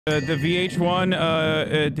The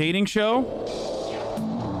VH1 dating show.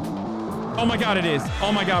 Oh my god, it is.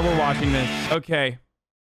 Oh my god, we're watching this. Okay.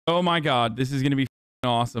 Oh my god, this is gonna be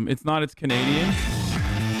awesome. It's not, it's Canadian.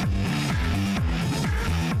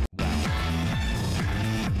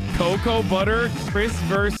 Cocoa Butter Chris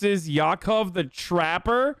versus Yakov the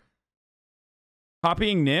Trapper.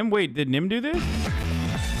 Copying Nim. Wait, did Nim do this?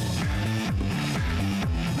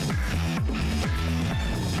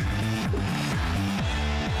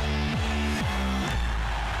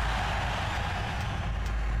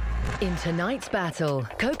 In tonight's battle,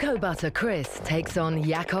 Cocoa Butter Chris takes on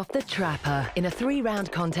Yakov the Trapper in a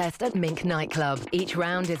 3-round contest at Mink nightclub. Each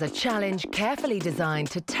round is a challenge carefully designed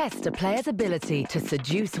to test a player's ability to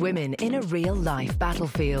seduce women in a real-life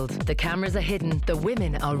battlefield. The cameras are hidden, the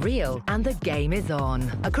women are real, and the game is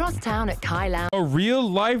on. Across town at Kai Lounge. A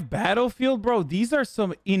real-life battlefield? Bro, these are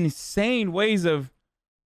some insane ways of...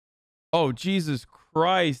 Oh, Jesus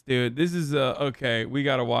Christ, dude. This is... Okay, we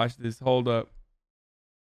gotta watch this. Hold up.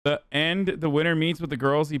 The end, the winner meets with the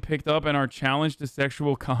girls he picked up and are challenged to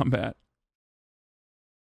sexual combat.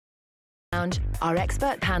 Our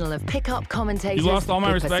expert panel of pickup commentators. You lost all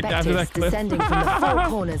my respect after that clip. Descending from the four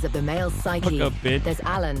corners of the male psyche. Up, There's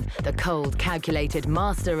Alan, the cold, calculated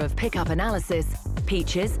master of pickup analysis.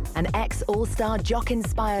 Peaches, an ex-all-star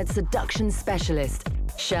jock-inspired seduction specialist.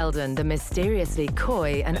 Sheldon, the mysteriously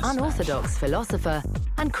coy and unorthodox philosopher,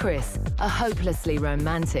 and Chris, a hopelessly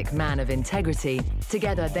romantic man of integrity.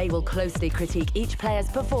 Together, they will closely critique each player's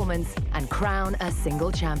performance and crown a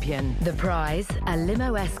single champion. The prize, a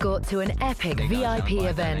limo escort to an epic VIP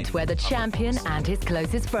event where the champion and his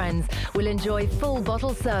closest friends will enjoy full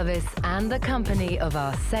bottle service and the company of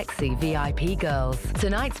our sexy VIP girls.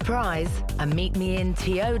 Tonight's prize, a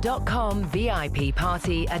meetmeinto.com VIP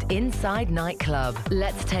party at Inside Nightclub.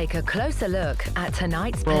 Let's take a closer look at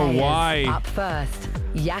tonight's players. Why? Up first,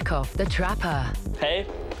 Yakov the Trapper. Hey,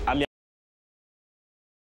 I'm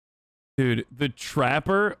Dude, the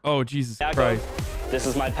Trapper? Oh, Jesus Yakov. Christ. This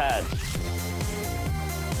is my pad.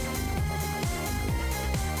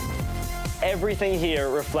 Everything here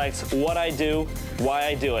reflects what I do, why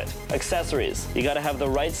I do it. Accessories. You gotta have the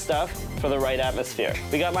right stuff for the right atmosphere.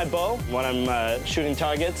 We got my bow when I'm shooting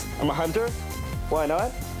targets. I'm a hunter. Why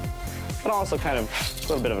not? But also kind of a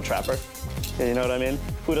little bit of a trapper. Yeah, you know what I mean?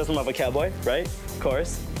 Who doesn't love a cowboy, right? Of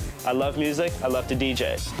course. I love music. I love to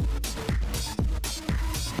DJ.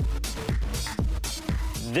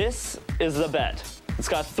 This is the bet. It's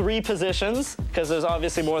got 3 positions because there's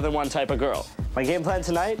obviously more than one type of girl. My game plan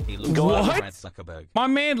tonight, go out. What? My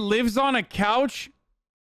man lives on a couch?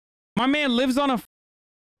 My man lives on a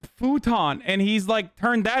futon and he's like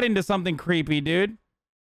turned that into something creepy, dude.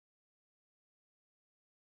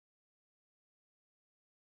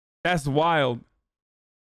 That's wild.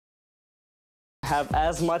 Have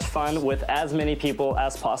as much fun with as many people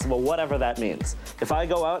as possible, whatever that means. If I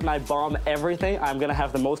go out and I bomb everything, I'm gonna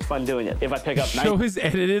have the most fun doing it. If I pick up show is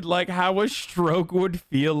edited like how a stroke would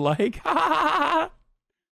feel like.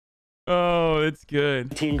 Oh, it's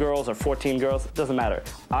good. 18 girls or 14 girls, it doesn't matter.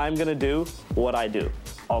 I'm gonna do what I do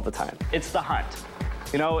all the time. It's the hunt.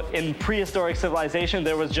 You know, in prehistoric civilization,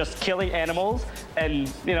 there was just killing animals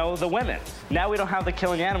and, you know, the women. Now we don't have the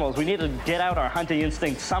killing animals. We need to get out our hunting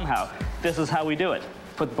instinct somehow. This is how we do it.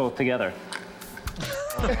 Put both together.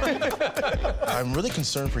 I'm really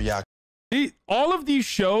concerned for Yakov. All of these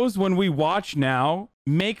shows, when we watch now,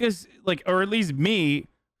 make us, like, or at least me,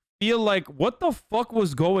 feel like, what the fuck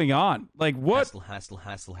was going on? Like, what?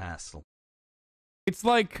 Hassle. It's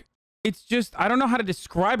like... It's just, I don't know how to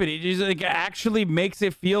describe it. It just like actually makes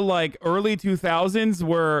it feel like early 2000s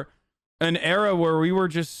were an era where we were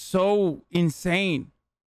just so insane.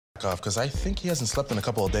 Because I think he hasn't slept in a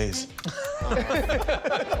couple of days.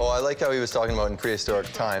 Well, I like how he was talking about in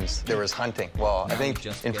prehistoric times, there was hunting. Well, I think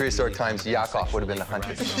in prehistoric times, Yakov would have been the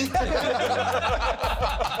hunter.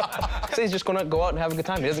 He's just going to go out and have a good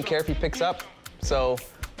time. He doesn't care if he picks up. So,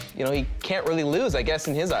 you know, he can't really lose, I guess,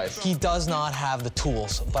 in his eyes. He does not have the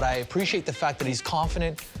tools, but I appreciate the fact that he's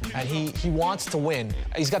confident and he wants to win.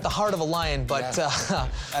 He's got the heart of a lion, but I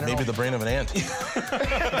don't know. Maybe the brain of an ant.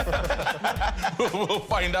 We'll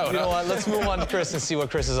find out. You know what? Let's move on to Chris and see what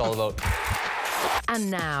Chris is all about. And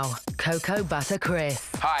now, Cocoa Butter Chris.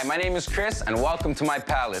 Hi, my name is Chris, and welcome to my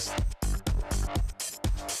palace.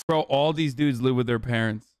 Bro, all these dudes live with their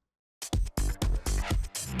parents.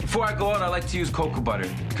 Before I go out, I like to use cocoa butter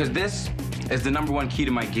because this is the #1 key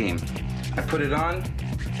to my game. I put it on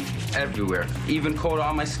everywhere. Even coat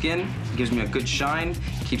on my skin, gives me a good shine,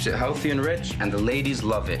 keeps it healthy and rich, and the ladies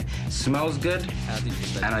love it. Smells good,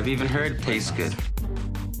 and I've even heard it tastes good.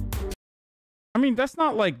 I mean, that's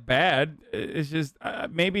not like bad. It's just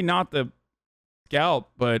maybe not the scalp,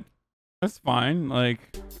 but that's fine.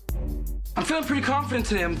 Like, I'm feeling pretty confident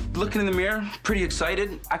today. I'm looking in the mirror, pretty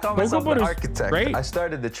excited. I call Cocoa myself the butter's architect. great. I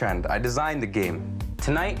started the trend. I designed the game.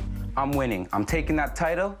 Tonight, I'm winning. I'm taking that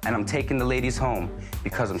title, and I'm taking the ladies home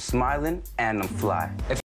because I'm smiling and I'm fly.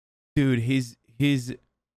 Dude, his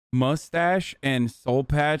mustache and soul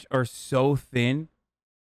patch are so thin.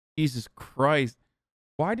 Jesus Christ.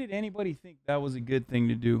 Why did anybody think that was a good thing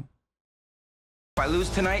to do? If I lose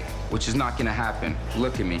tonight, which is not gonna happen,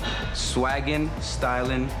 look at me. Swaggin',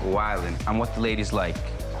 styling, wildin'. I'm what the ladies like.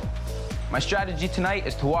 My strategy tonight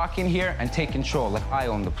is to walk in here and take control like I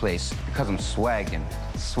own the place because I'm swaggin'.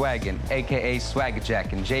 Swaggin', AKA swagger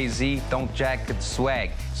jackin'. Jay-Z, don't jack the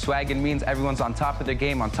swag. Swaggin' means everyone's on top of their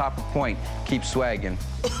game, on top of point. Keep swaggin'.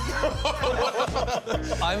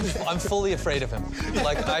 I'm fully afraid of him.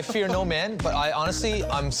 Like, I fear no man, but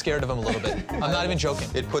I'm scared of him a little bit. I'm not even joking.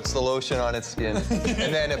 It puts the lotion on its skin,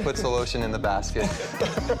 and then it puts the lotion in the basket.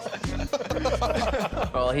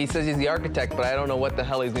 Well, he says he's the architect, but I don't know what the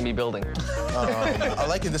hell he's gonna be building. I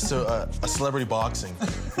liken this to a celebrity boxing,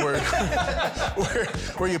 where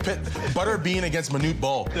you pit Butterbean against Manute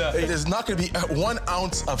Bol. Yeah. There's not going to be 1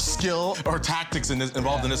 ounce of skill or tactics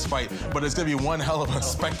involved in this fight, but it's going to be one hell of a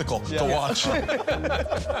spectacle to watch.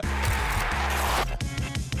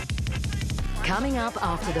 Coming up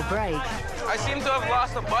after the break. I seem to have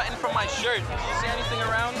lost a button from my shirt. Do you see anything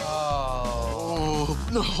around? Oh,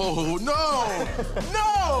 no!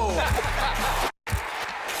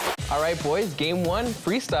 All right, boys, game 1,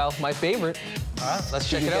 freestyle, my favorite. Let's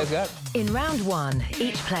check it out. In round 1,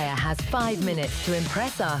 each player has 5 minutes to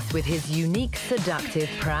impress us with his unique seductive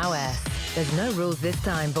prowess. There's no rules this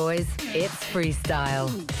time, boys. It's freestyle.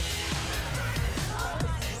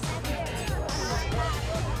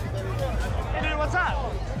 Hey, dude, what's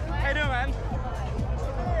up? How you doing, man?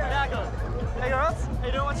 Yakov. Hey, girls. How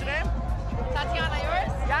you doing? What's your name? Tatiana,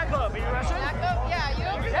 yours? Yakov. Are you Russian? Yakov? Yeah,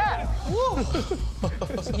 you? Yeah. Woo!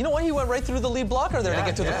 You know what? He went right through the lead blocker there to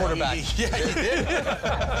get to the quarterback. He did.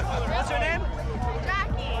 What's your name?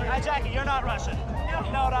 Jackie. Hi, Jackie. You're not Russian.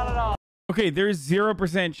 No, not at all. Okay, there's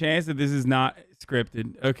 0% chance that this is not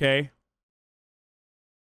scripted, okay?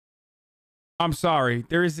 I'm sorry.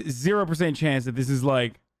 There is 0% chance that this is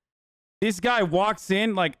like, this guy walks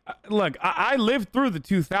in, like, look, I lived through the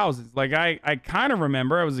 2000s. Like, I kind of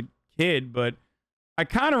remember, I was a kid, but I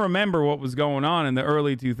kind of remember what was going on in the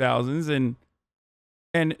early 2000s,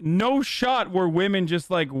 and no shot were women just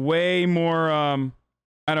like way more,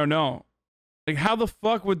 I don't know. Like, how the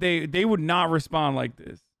fuck would they would not respond like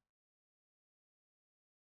this?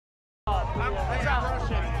 I'm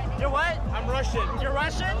Russian. You're what? I'm Russian. You're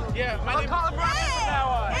Russian? Yeah. I'll call him Russian from now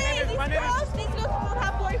on. These girls will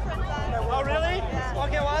have boyfriends then. Oh, really? Yeah.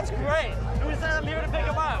 Okay, well, that's great. Who said I'm here to pick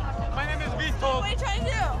him up? My name is Vito. What are you trying to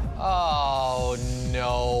do? Oh,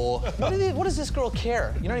 no. What does this girl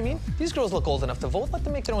care? You know what I mean? These girls look old enough to vote. Let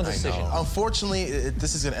them make their own decision. Unfortunately,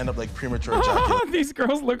 this is going to end up like premature ejaculation. These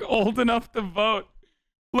girls look old enough to vote.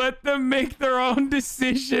 Let them make their own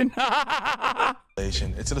decision. It's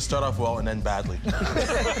going to start off well and end badly. My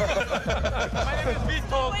name is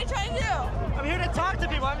Vito. What are you trying to do? I'm here to talk to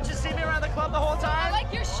people. Haven't you seen me around the club the whole time? I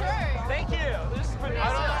like your shirt. Thank you. This is pretty nice.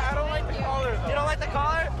 I don't like the collar, though. You don't like the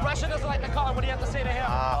collar? Russia doesn't like the collar. What do you have to say to him?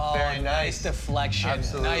 Oh, very nice deflection.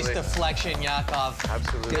 Absolutely. Nice deflection, Yakov.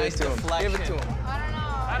 Absolutely. Nice deflection. Give it to him.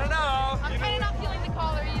 I don't know. I'm kind of not feeling the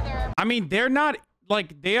collar either. I mean, they're not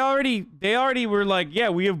like they already were like, yeah,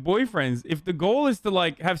 we have boyfriends. If the goal is to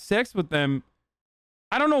like have sex with them,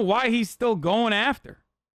 I don't know why he's still going after.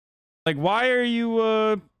 Like, why are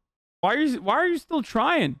you still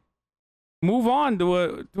trying? Move on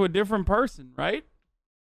to a different person, right?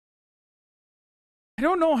 I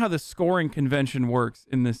don't know how the scoring convention works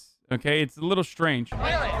in this. Okay, it's a little strange. Really?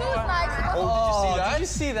 Nice. Oh, did you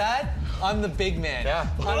see that? I'm the big man. Yeah.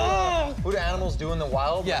 What do animals do in the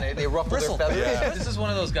wild? Yeah. When they ruffle Bristle. their feathers? Yeah. This is one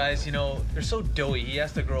of those guys, you know, they're so doughy. He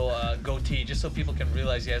has to grow a goatee just so people can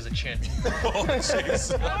realize he has a chin. Oh,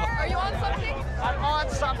 jeez. Are you on something? I'm on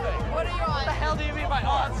something. What are you on? What the hell do you mean by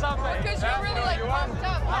on something? Because you're really like pumped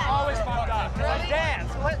up. I'm always pumped up. I Really?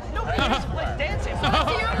 dance. What? Nobody else plays dancing.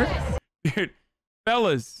 Dude,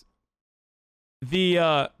 fellas,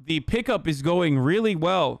 the pickup is going really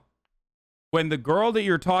well when the girl that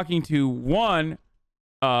you're talking to, one,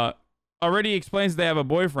 already explains they have a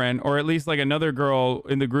boyfriend, or at least like another girl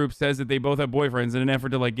in the group says that they both have boyfriends in an effort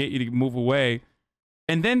to like get you to move away.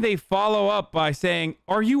 And then they follow up by saying,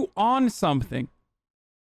 are you on something?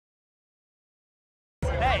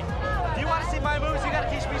 Hey, do you want to see my moves? You got to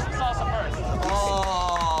teach me some salsa first.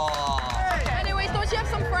 Oh. Anyways, don't you have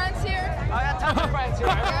some friends here? I got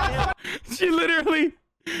She literally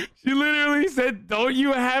said, "Don't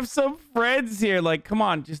you have some friends here?" Like, come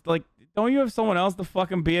on, just like, don't you have someone else to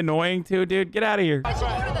fucking be annoying to, dude? Get out of here. Why should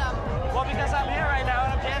order them? Well, because I'm here right now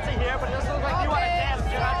and I'm dancing here, but it doesn't look like you want to dance.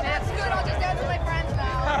 You're not dancing. That's good. I'll just dance with my friends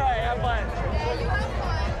now. All right, have fun. Yeah, you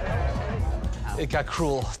have fun. It got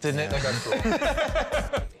cruel, didn't it? That got cruel.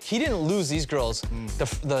 He didn't lose these girls.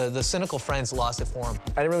 The cynical friends lost it for him.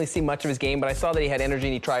 I didn't really see much of his game, but I saw that he had energy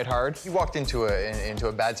and he tried hard. He walked into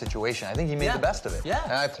a bad situation. I think he made the best of it. Yeah.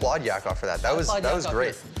 And I applaud Yakov for that. That was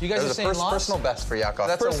great. You guys that are was saying a loss? personal best for Yakov.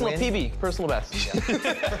 That's Personal a win. PB, personal best.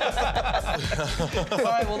 All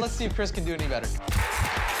right, well, let's see if Chris can do any better.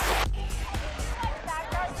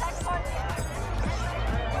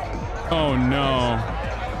 Oh no.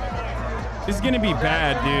 This is gonna be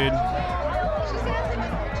bad, dude.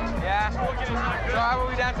 Yeah. So how about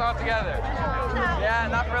we dance all together? Yeah,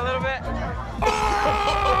 not for a little bit.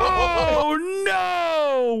 Oh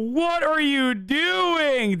no! What are you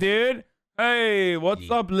doing, dude? Hey,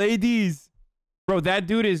 what's up, ladies? Bro, that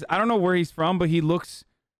dude is, I don't know where he's from, but he's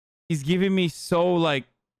giving me so like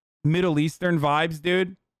Middle Eastern vibes,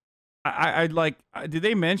 dude. I like, did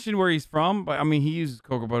they mention where he's from? But I mean, he uses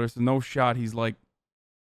cocoa butter, so no shot. He's like,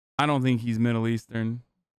 I don't think he's Middle Eastern.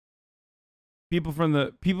 People from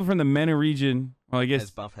the MENA region, well, I guess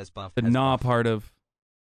the Na part of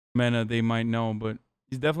MENA, they might know, but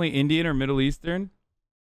he's definitely Indian or Middle Eastern.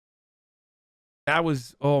 That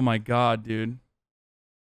was, oh my God, dude.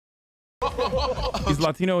 He's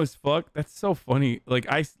Latino as fuck. That's so funny. Like,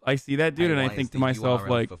 I see that dude and I think to myself,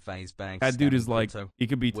 like, that dude is like, he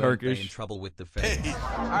could be Turkish. In trouble with the face.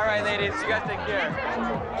 All right, ladies, you guys take care.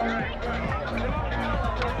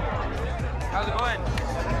 How's it going?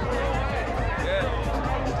 Good.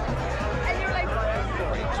 And you're like,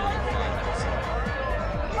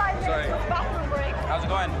 Sorry. bathroom break. How's it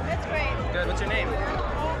going? That's great. Good. What's your name?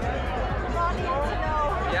 Not need to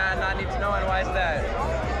know. Yeah, not need to know. And why is that?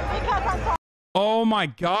 Because I'm sorry. Oh my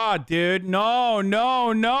God, dude. No,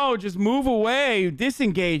 no, no. Just move away.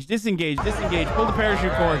 Disengage, disengage, disengage. Pull the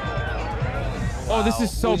parachute cord. Oh, this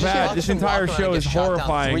is so bad. This entire show is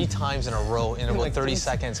horrifying. 3 times in a row in about 30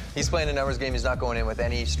 seconds. He's playing a numbers game. He's not going in with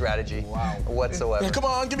any strategy whatsoever. Yeah, come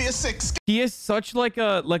on, give me a 6. He has such like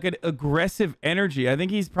an aggressive energy. I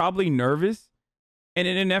think he's probably nervous. And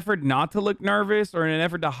in an effort not to look nervous or in an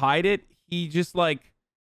effort to hide it, he just like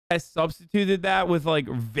has substituted that with like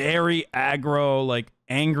very aggro, like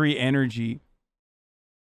angry energy.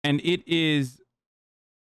 And it is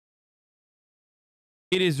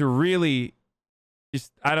really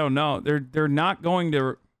just, I don't know. They're not going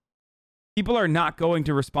to, people are not going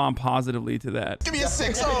to respond positively to that. Give me a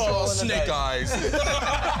 6. Oh, snake eyes.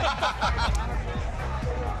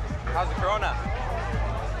 How's the Corona?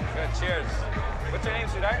 Good. Cheers. What's your name,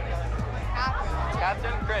 sweetheart?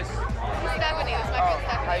 Catherine. Chris. Stephanie. That's my friend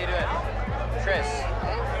Stephanie. How you doing? Chris.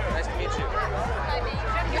 Nice to meet you.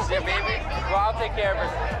 This is your baby? Well, I'll take care of her. I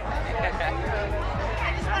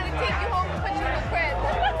just wanted to take you home and put you in a crib.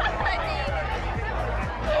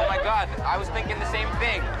 Oh my God, I was thinking the same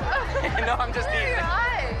thing. No, I'm just teasing.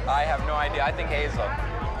 I have no idea. I think Hazel.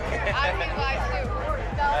 I think eyes too.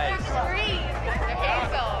 No, Nice. they're green. They're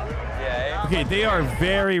hazel. Yeah. Okay, they are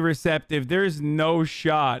very receptive. There's no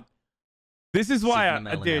shot. This is why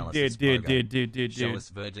Show us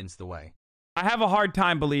virgins the way. I have a hard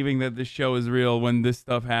time believing that this show is real when this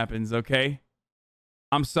stuff happens, okay?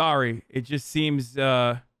 I'm sorry. It just seems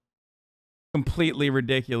completely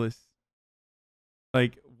ridiculous.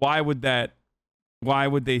 Like, why would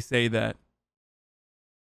they say that?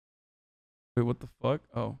 Wait, what the fuck?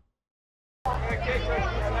 Oh. All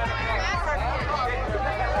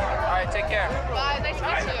right, take care. Bye. Nice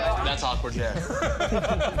to meet you. That's awkward.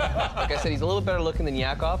 Like I said, he's a little better looking than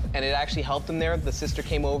Yakov, and it actually helped him there. The sister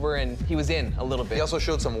came over and he was in a little bit. He also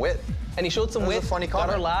showed some wit. And he showed some That was wit, a funny got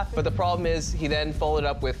her comment. laugh, but the problem is he then followed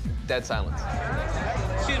up with dead silence.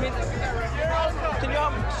 Excuse me. Could you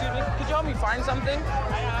help me find something?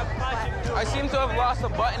 I seem to have lost a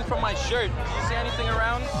button from my shirt. Do you see anything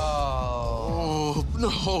around? Oh,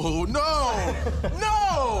 no, no,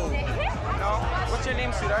 no! No? What's your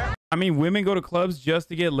name, sweetheart? I mean, women go to clubs just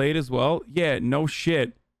to get laid as well? Yeah, no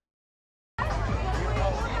shit.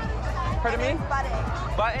 Pardon me?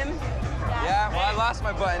 Button? Yeah, well, I lost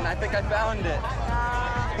my button. I think I found it.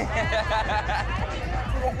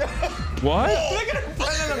 What? Look at her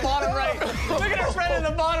friend in the bottom right. Look at her friend in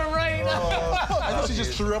the bottom right. I think she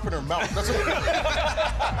just threw up in her mouth. That's what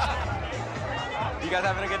You guys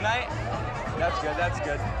having a good night? That's good, that's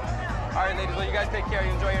good. All right, ladies, well, you guys take care.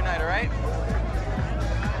 You enjoy your night, all right?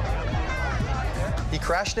 He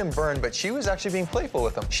crashed and burned, but she was actually being playful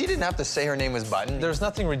with him. She didn't have to say her name was Button. There's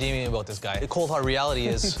nothing redeeming about this guy. The cold hard reality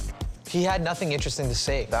is he had nothing interesting to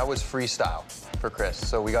say. That was freestyle for Chris.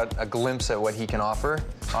 So we got a glimpse at what he can offer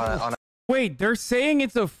on a Wait, they're saying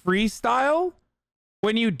it's a freestyle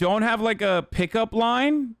when you don't have like a pickup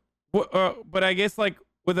line? But I guess like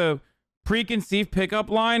with a preconceived pickup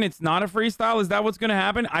line, it's not a freestyle. Is that what's going to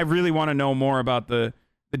happen? I really want to know more about the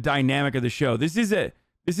dynamic of the show. This is it.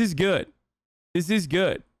 This is good. This is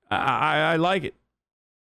good. I like it.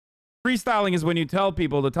 Freestyling is when you tell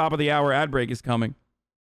people the top of the hour ad break is coming.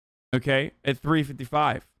 Okay? At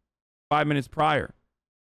 3:55. 5 minutes prior.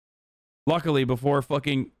 Luckily, before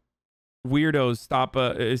fucking weirdos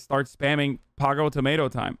start spamming Pago Tomato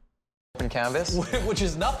time. open canvas. Which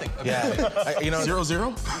is nothing. Yeah.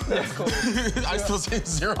 0-0? I still say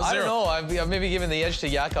 0-0. I don't know. I've maybe given the edge to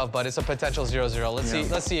Yakov, but it's a potential 0-0.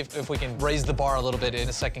 Let's see if we can raise the bar a little bit in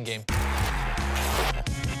the second game.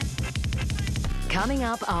 Coming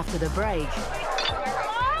up after the break.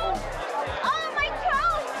 Oh my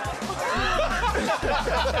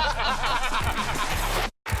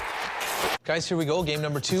Guys, here we go. Game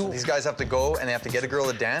number 2. These guys have to go and they have to get a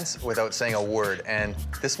girl to dance without saying a word. And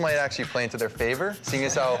this might actually play into their favor, seeing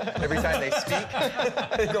as how every time they speak,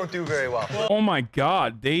 they don't do very well. Oh my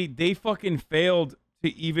God. They fucking failed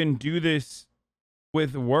to even do this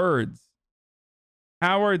with words.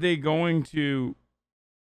 How are they going to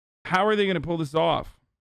pull this off?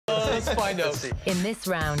 Let's find out. In this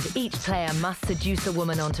round, each player must seduce a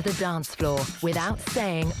woman onto the dance floor without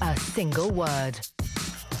saying a single word.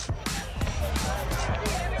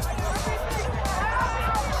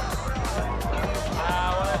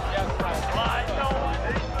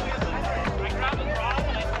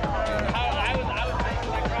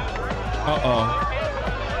 Uh-oh.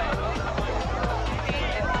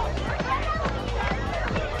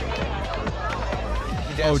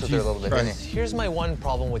 Oh, Jesus a little bit, didn't he? Here's my one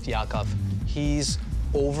problem with Yakov. He's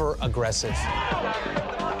over-aggressive.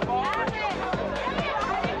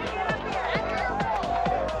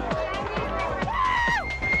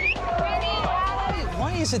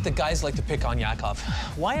 Why is it that guys like to pick on Yakov?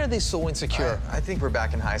 Why are they so insecure? I think we're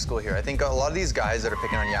back in high school here. I think a lot of these guys that are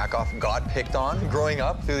picking on Yakov got picked on growing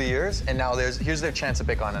up through the years, and now here's their chance to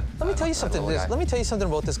pick on it. Let me tell you something. Let me tell you something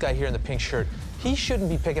about this guy here in the pink shirt. He shouldn't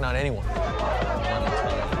be picking on anyone.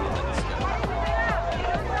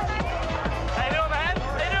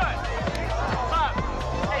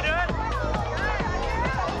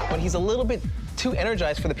 But he's a little bit too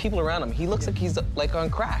energized for the people around him. He looks like he's like on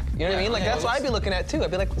crack. You know what I mean? Like that's what I'd be looking at too. I'd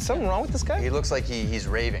be like, something wrong with this guy? He looks like he's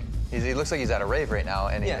raving. He looks like he's at a rave right now,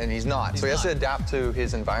 and he's not. So he has to adapt to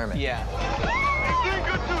his environment. Yeah. He's doing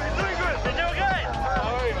good too. He's doing good. He's doing good.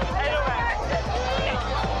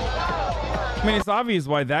 I mean, it's obvious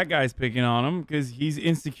why that guy's picking on him, because he's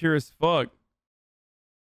insecure as fuck.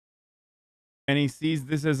 And he sees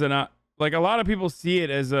this as like a lot of people see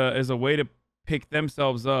it as a way to pick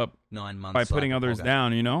themselves up 9 months by putting others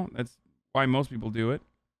down, you know? That's why most people do it.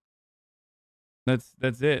 That's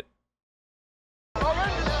it.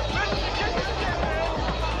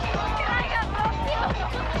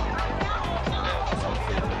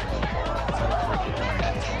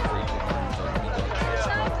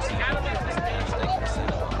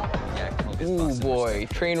 Ooh boy,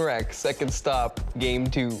 train wreck, second stop, game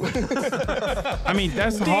 2. I mean,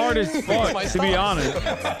 that's hard as fuck, to be honest.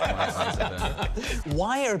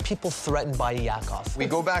 Why are people threatened by Yakov? We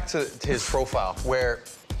go back to his profile, where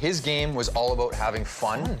his game was all about having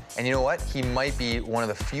fun. And you know what? He might be one of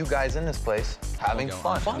the few guys in this place having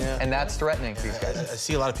fun. Yeah. And that's threatening to these guys. I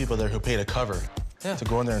see a lot of people there who pay to cover. Yeah. To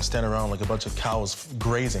go in there and stand around like a bunch of cows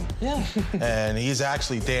grazing. Yeah. And he's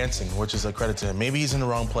actually dancing, which is a credit to him. Maybe he's in the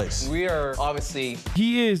wrong place. We are obviously...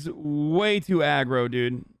 He is way too aggro,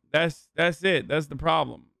 dude. That's it. That's the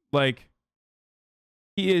problem. Like,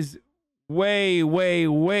 he is way, way,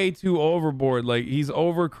 way too overboard. Like, he's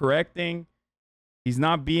overcorrecting. He's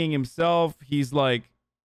not being himself. He's like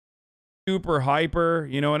super hyper.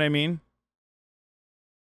 You know what I mean?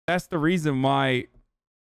 That's the reason why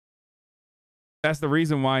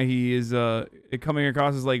he is coming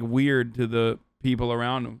across as like weird to the people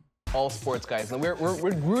around him. All sports guys. And we're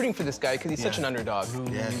rooting for this guy because he's such an underdog.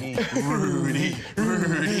 Rudy.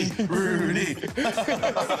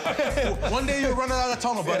 One day you'll run out of that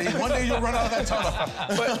tunnel, buddy. One day you'll run out of that tunnel.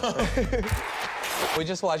 We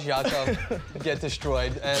just watched Yakov get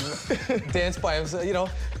destroyed and dance by himself. You know,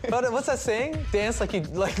 but what's that saying? Dance like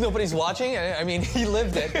nobody's watching. I mean, he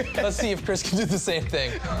lived it. Let's see if Chris can do the same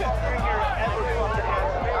thing.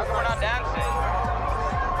 We're not dancing.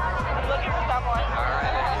 I'm looking for someone. All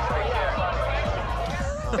right, right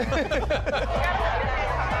here.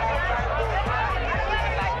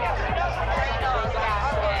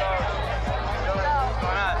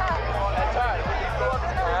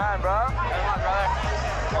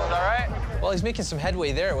 Well, he's making some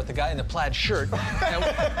headway there with the guy in the plaid shirt.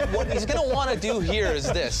 And what he's gonna want to do here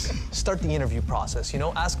is this: start the interview process. You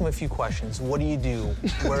know, ask him a few questions. What do you do?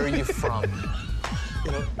 Where are you from?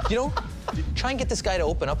 You know, try and get this guy to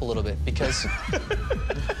open up a little bit because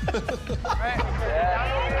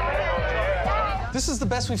this is the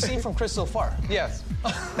best we've seen from Chris so far. Yes.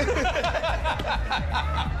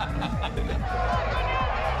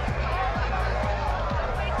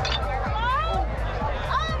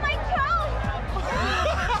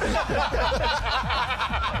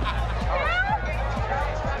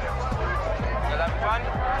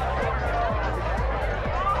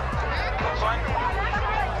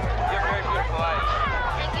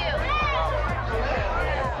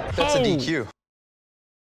 That's a DQ.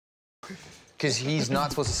 Because he's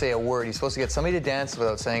not supposed to say a word. He's supposed to get somebody to dance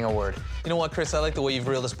without saying a word. You know what, Chris? I like the way you've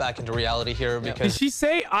reeled us back into reality here because... Did she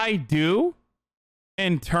say I do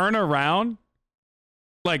and turn around?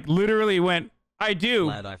 Like literally went, I do,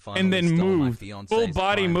 and then moved. Full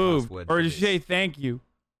body moved. Or did she say thank you?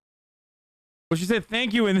 Well, she said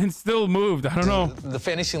thank you and then still moved. I don't know. The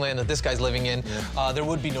fantasy land that this guy's living in, there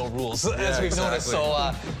would be no rules, as we've noticed.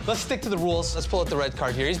 So let's stick to the rules. Let's pull out the red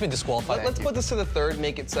card here. He's been disqualified. Let's put this to the third,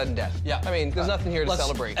 make it sudden death. Yeah. I mean, there's nothing here to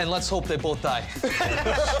celebrate. And let's hope they both die.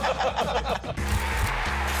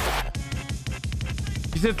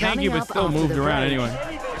 She said thank you, but still moved around anyway.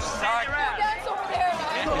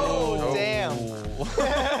 Oh, damn.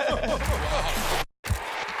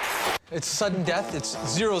 It's sudden death. It's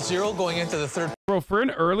 0-0 going into the third. Bro, for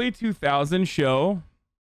an early 2000 show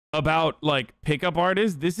about like pickup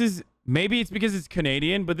artists, this is, maybe it's because it's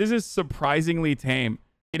Canadian, but this is surprisingly tame.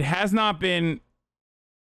 It has not been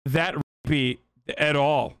that rapey at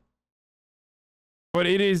all. But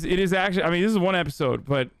it is actually, I mean, this is one episode,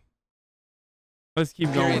 but let's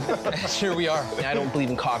keep going. Here we are. I don't believe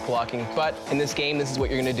in cock blocking, but in this game, this is what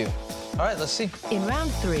you're gonna do. All right, let's see. In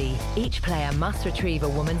round 3, each player must retrieve a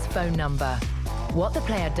woman's phone number. What the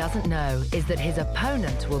player doesn't know is that his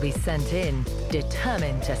opponent will be sent in,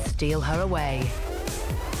 determined to steal her away.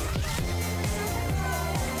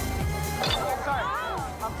 I'm so sorry.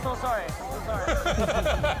 I'm so sorry.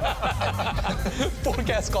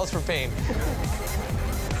 Forecast calls for pain.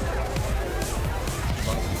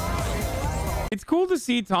 It's cool to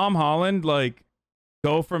see Tom Holland like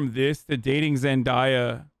go from this to dating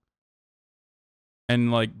Zendaya and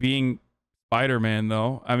like being Spider-Man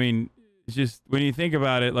though. I mean, it's just when you think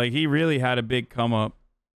about it, like he really had a big come up.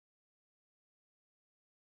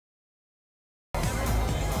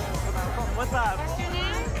 What's up? What's your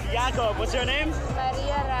name? Yakov. What's your name?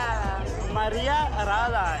 Maria Rada. Maria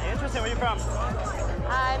Rada. Interesting. Where are you from?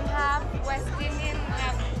 I'm half West Indian,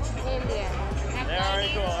 half Indian. Very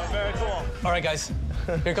cool. Very cool. All right, guys.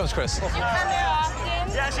 Here comes Chris. You come here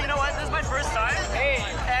often? Yeah, actually, you know what? This is my first time. Hey.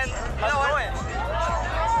 And you know what?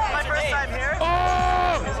 My first time here.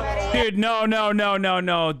 Oh! Dude, no.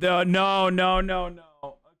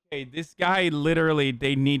 Okay, this guy literally,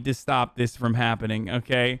 they need to stop this from happening,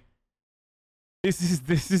 okay? This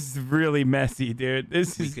is really messy, dude.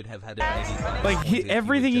 This is could have had like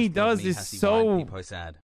everything he does is so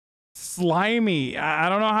slimy. I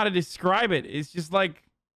don't know how to describe it. It's just like,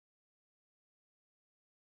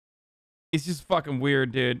 it's just fucking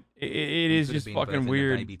weird, dude. It is just fucking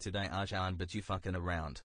weird. Baby today, Arjan, but you fucking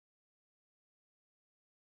around.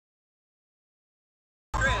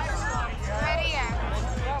 Maria.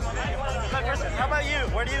 How about you?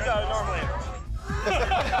 Where do you go normally?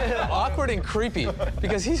 Awkward and creepy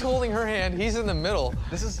because he's holding her hand, he's in the middle.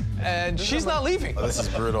 And she's not leaving. Oh, this is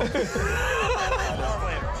brutal. I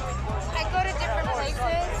go to different places.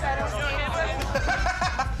 I don't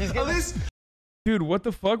stay with them. Dude, what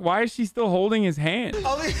the fuck? Why is she still holding his hand?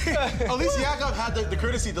 At least Yakov had the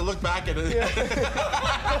courtesy to look back at it. How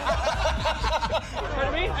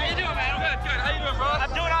you doing, man? I'm good. How you doing, bro? I'm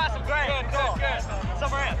doing awesome. Great. Good. So,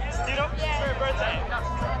 Maria, do you know? Yeah. For your birthday.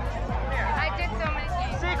 I did so many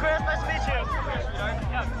things. See, Chris. Nice to meet you.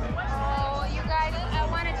 Oh, you guys, I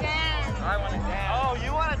want to dance. I want to dance. Oh,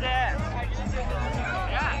 you want to dance?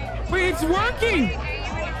 Yeah. Wait, it's working!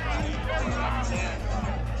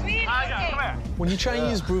 When you try and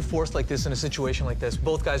use brute force like this in a situation like this,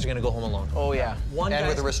 both guys are gonna go home alone. Oh yeah. And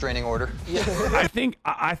with a restraining order. Yeah.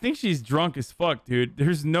 I think she's drunk as fuck, dude.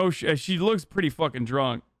 There's no she looks pretty fucking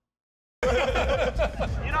drunk.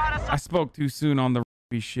 I spoke too soon on the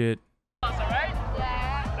shit. Alright?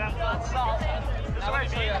 Yeah. Let's salt. This way,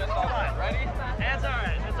 B. Come on. Ready? Hands all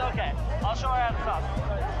right. It's okay. I'll show her how to salt.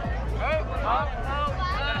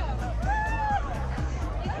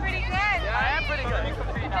 He's pretty good. Yeah, I am pretty good.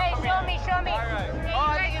 Hey, show me. All right. Oh, I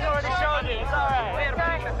think he's already showed you. It's all right. Wait a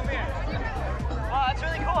minute. Come here. Wow, that's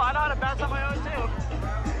really cool. I how to bounce on my own too.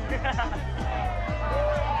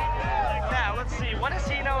 Yeah, let's see. What does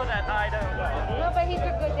he know that I don't know? No, but he's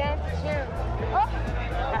a good dancer too. Oh.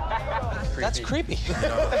 That's creepy.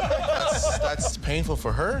 That's painful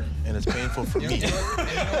for her, and it's painful for me.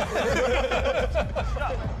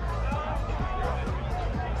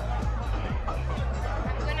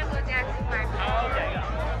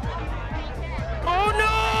 Oh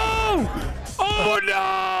no! Oh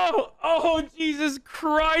no! Oh Jesus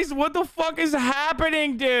Christ! What the fuck is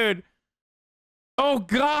happening, dude? Oh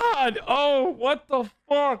God! Oh, what the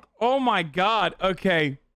fuck? Oh my God!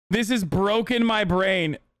 Okay, this has broken my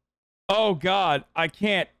brain. Oh God, I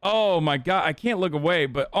can't. Oh my God, I can't look away.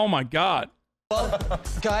 But oh my God. Well,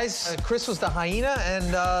 guys, Chris was the hyena,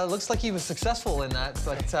 and looks like he was successful in that,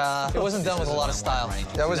 but it wasn't done with a lot of style.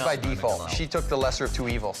 That was by default. She took the lesser of two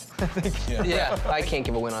evils. Yeah, I can't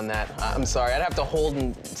give a win on that. I'm sorry. I'd have to hold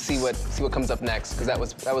and see what comes up next, because that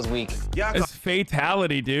was weak. It's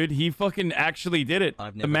fatality, dude. He fucking actually did it.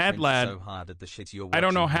 The mad lad. So hard at the shit you're I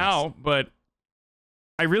don't know watching how, but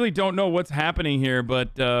I really don't know what's happening here,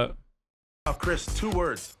 but Chris, 2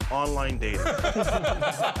 words: online dating.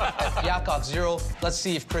 Yakov 0. Let's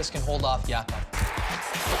see if Chris can hold off Yakov.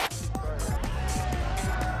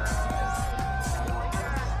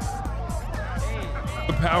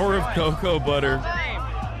 the power of cocoa butter.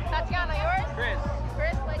 Tatiana, yours?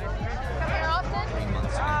 Chris, like, come here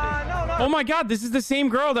often? No. Oh my God, this is the same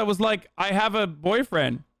girl that was like, I have a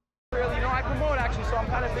boyfriend. Really, you know, I promote actually, so I'm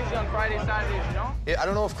kind of busy on Fridays, Saturdays, you know? I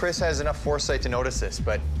don't know if Chris has enough foresight to notice this,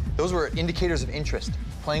 but those were indicators of interest.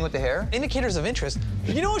 Playing with the hair? Indicators of interest.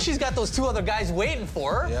 You know she's got those 2 other guys waiting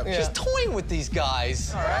for her? Yep. She's toying with these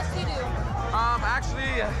guys. What else do you do?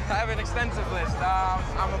 Actually, I have an extensive list.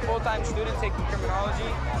 I'm a full-time student taking criminology.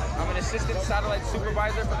 I'm an assistant satellite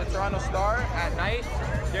supervisor for the Toronto Star at night.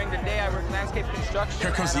 During the day, I work landscape construction.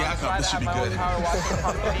 Here comes Yakov. This should be good. Power washing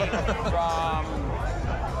company from...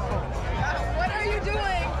 What are you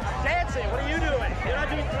doing? Dancing. What are you doing? You're not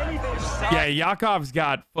doing anything. Yeah, Yakov's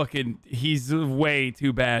got fucking, he's way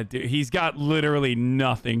too bad, dude. He's got literally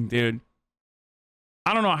nothing, dude.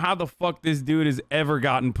 I don't know how the fuck this dude has ever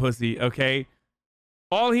gotten pussy, okay?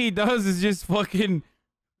 All he does is just fucking...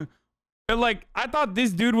 Like, I thought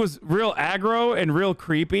this dude was real aggro and real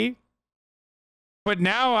creepy. But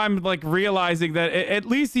now I'm, like, realizing that at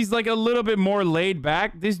least he's, like, a little bit more laid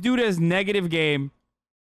back. This dude has negative game.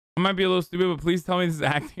 I might be a little stupid, but please tell me this is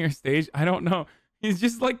acting or stage. I don't know. He's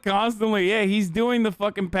just, like, constantly... Yeah, he's doing the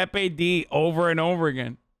fucking Pepe D over and over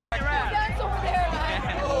again.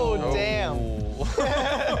 Oh, damn.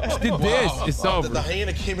 Did this? It's over. The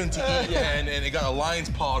hyena came in to eat, and it got a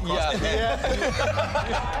lion's paw across the head. You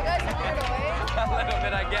guys are weird away. A little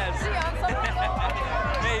bit, I guess. See, on someone though.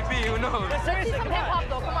 Maybe, who knows? Let's see some hip-hop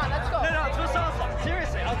though. Come on, let's go. No, do salsa.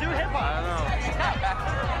 Seriously, I'll do hip-hop. I don't know.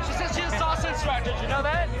 She says she's a salsa instructor. Do you know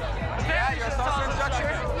that? Yeah, you're a salsa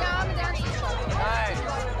instructor? Yeah, I'm a dance instructor. Nice.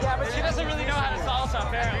 Yeah, but she doesn't really know how to salsa,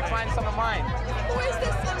 apparently. You find some of mine. Who is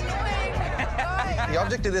this annoying guy? The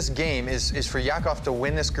object of this game is for Yakov to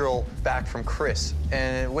win this girl back from Chris.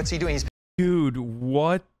 And what's he doing? He's Dude,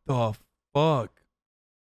 what the fuck?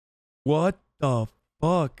 What the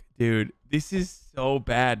fuck, dude? This is so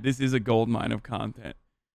bad. This is a goldmine of content.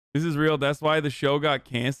 This is real. That's why the show got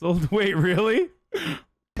canceled. Wait, really?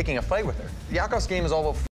 picking a fight with her. Yakov's game is all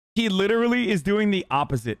about... He literally is doing the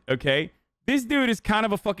opposite, okay? This dude is kind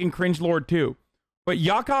of a fucking cringe lord too. But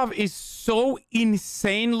Yakov is so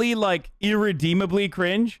insanely, like, irredeemably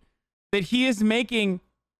cringe that he is making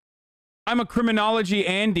I'm a criminology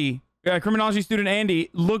student Andy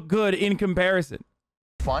look good in comparison.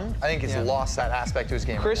 Fun. I think it's lost that aspect to his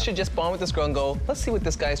game. Chris should just bond with this girl and go, let's see what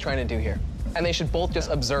this guy's trying to do here. And they should both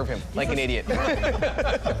just observe him like an idiot.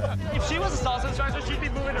 If she was a salsa instructor, she'd be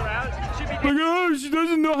moving around. She'd be... Like, oh, she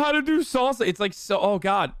doesn't know how to do salsa. It's like, so, oh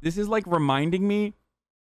God, this is like reminding me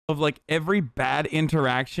of like every bad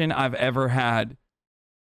interaction I've ever had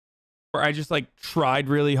where I just like tried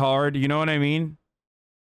really hard. You know what I mean?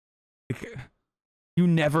 Like, you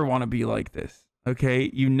never want to be like this.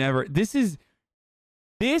 Okay. You never, this is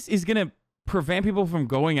going to prevent people from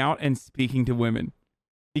going out and speaking to women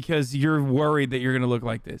because you're worried that you're going to look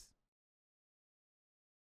like this.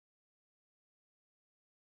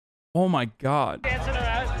 Oh my God. Dancing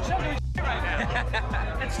around. She's doing right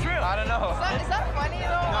now. It's true. I don't know. Is that funny though?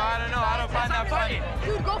 No, I don't know. I don't find that funny.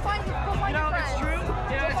 Dude, go find your friend. It's true.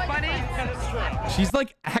 You know, it's funny because it's true. She's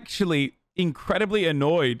like actually incredibly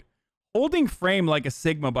annoyed. Holding frame like a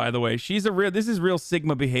Sigma, by the way. This is real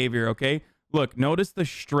Sigma behavior, okay? Look, notice the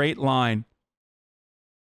straight line.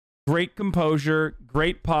 Great composure,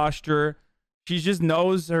 great posture. She just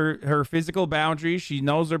knows her physical boundaries. She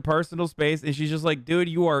knows her personal space, and she's just like, dude,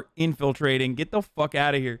 you are infiltrating. Get the fuck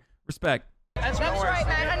out of here. Respect. That's right,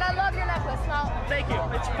 man. And I love your necklace. Now, Thank you.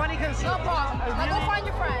 It's funny because no problem. I'll go find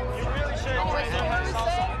your friends. You really should. Anyway, so what we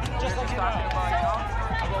say? Just like talking about, you know?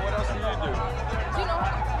 Well, what else do you do? Do you know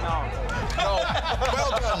her? No.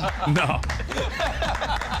 Well done. No.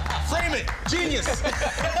 Frame it. Genius. So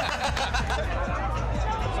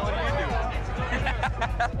what do you do?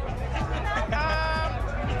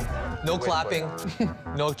 No clapping,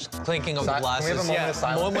 no clinking of the glasses. Can we have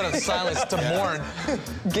a moment of silence? Moment of silence to mourn.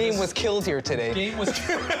 Game was killed here today. Game was.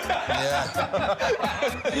 Yeah.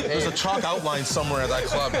 There's a chalk outline somewhere at that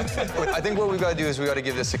club. I think what we've got to do is we got to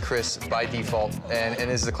give this to Chris by default. And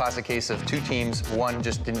this is a classic case of two teams. One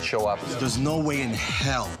just didn't show up. There's no way in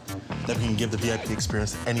hell that we can give the VIP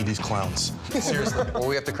experience to any of these clowns. Seriously. Well,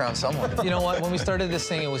 we have to crown someone. You know what? When we started this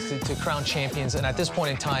thing, it was to crown champions. And at this point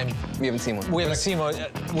in time, We haven't seen one. we haven't seen one.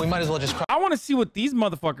 We might as well just crown. I want to see what these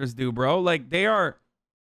motherfuckers do, bro. Like, they're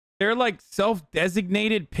like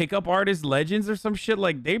self-designated pickup artist legends or some shit.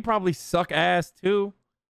 Like, they probably suck ass too.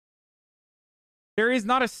 There is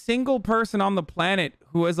not a single person on the planet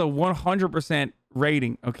who has a 100%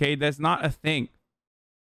 rating, okay? That's not a thing.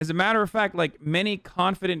 As a matter of fact, like, many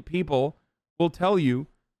confident people will tell you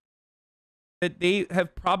that they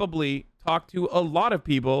have probably talked to a lot of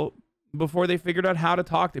people before they figured out how to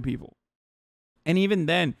talk to people. And even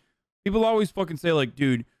then, people always fucking say, like,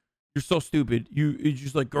 dude, you're so stupid. It's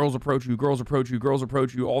just like girls approach you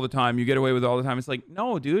all the time. You get away with it all the time. It's like,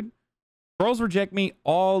 no, dude. Girls reject me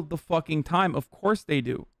all the fucking time. Of course they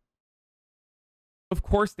do. Of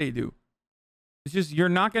course they do. It's just, you're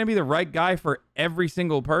not going to be the right guy for every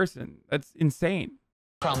single person. That's insane.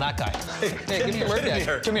 Crown that guy. Hey, give me your birthday.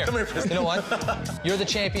 Come here. You know what? You're the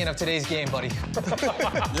champion of today's game, buddy.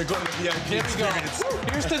 You're going to VIP Here we go.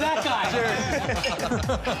 Here's to that guy.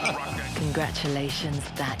 Congratulations,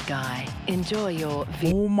 that guy. Enjoy your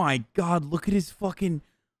Oh my God, look at his fucking...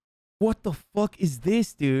 What the fuck is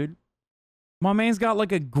this, dude? My man's got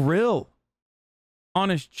like a grill on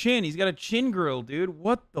his chin. He's got a chin grill, dude.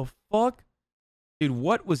 What the fuck? Dude,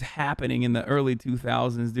 what was happening in the early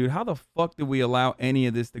 2000s, dude? How the fuck did we allow any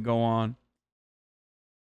of this to go on?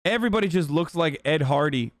 Everybody just looks like Ed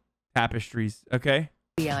Hardy tapestries, okay?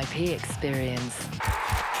 VIP experience.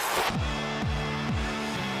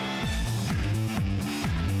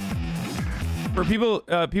 For people,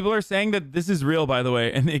 people are saying that this is real, by the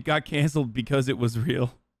way, and it got canceled because it was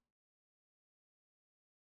real.